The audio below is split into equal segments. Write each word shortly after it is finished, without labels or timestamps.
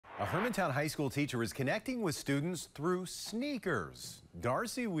A Hermantown High School teacher is connecting with students through sneakers.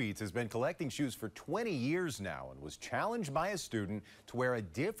 Darcy Wheats has been collecting shoes for 20 years now and was challenged by a student to wear a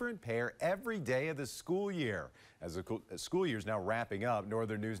different pair every day of the school year. As the school year is now wrapping up,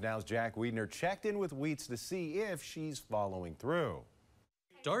 Northern News Now's Jack Wiedner checked in with Wheats to see if she's following through.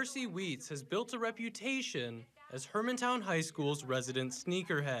 Darcy Wheats has built a reputation as Hermantown High School's resident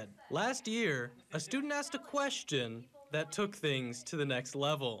sneakerhead. Last year, a student asked a question that took things to the next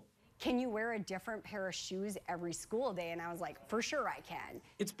level. Can you wear a different pair of shoes every school day? And I was like, for sure I can.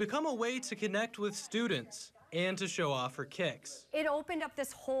 It's become a way to connect with students and to show off her kicks. It opened up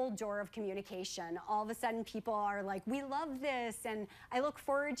this whole door of communication. All of a sudden people are like, we love this, and I look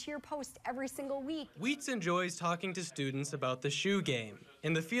forward to your post every single week. Wheats enjoys talking to students about the shoe game,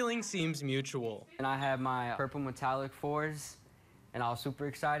 and the feeling seems mutual. And I have my purple metallic 4s, and I was super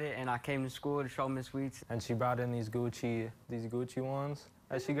excited, and I came to school to show Miss Wheats. And she brought in these Gucci ones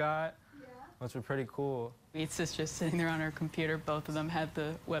that she got, which were pretty cool. Wheats is just sitting there on her computer. Both of them had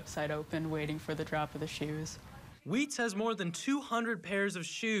the website open, waiting for the drop of the shoes. Wheats has more than 200 pairs of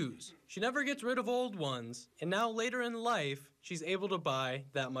shoes. She never gets rid of old ones, and now later in life, she's able to buy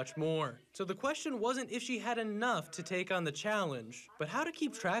that much more. So the question wasn't if she had enough to take on the challenge, but how to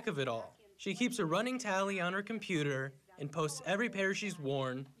keep track of it all. She keeps a running tally on her computer and posts every pair she's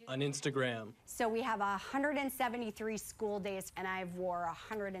worn on Instagram. So we have 173 school days, and I've wore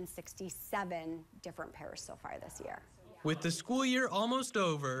 167 different pairs so far this year. With the school year almost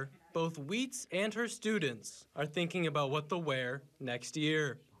over, both Wheats and her students are thinking about what they'll wear next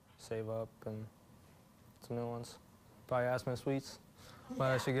year. Save up and some new ones. Probably ask Miss Wheats what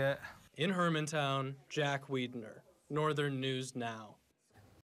I should get. In Hermantown, Jack Wiedner, Northern News Now.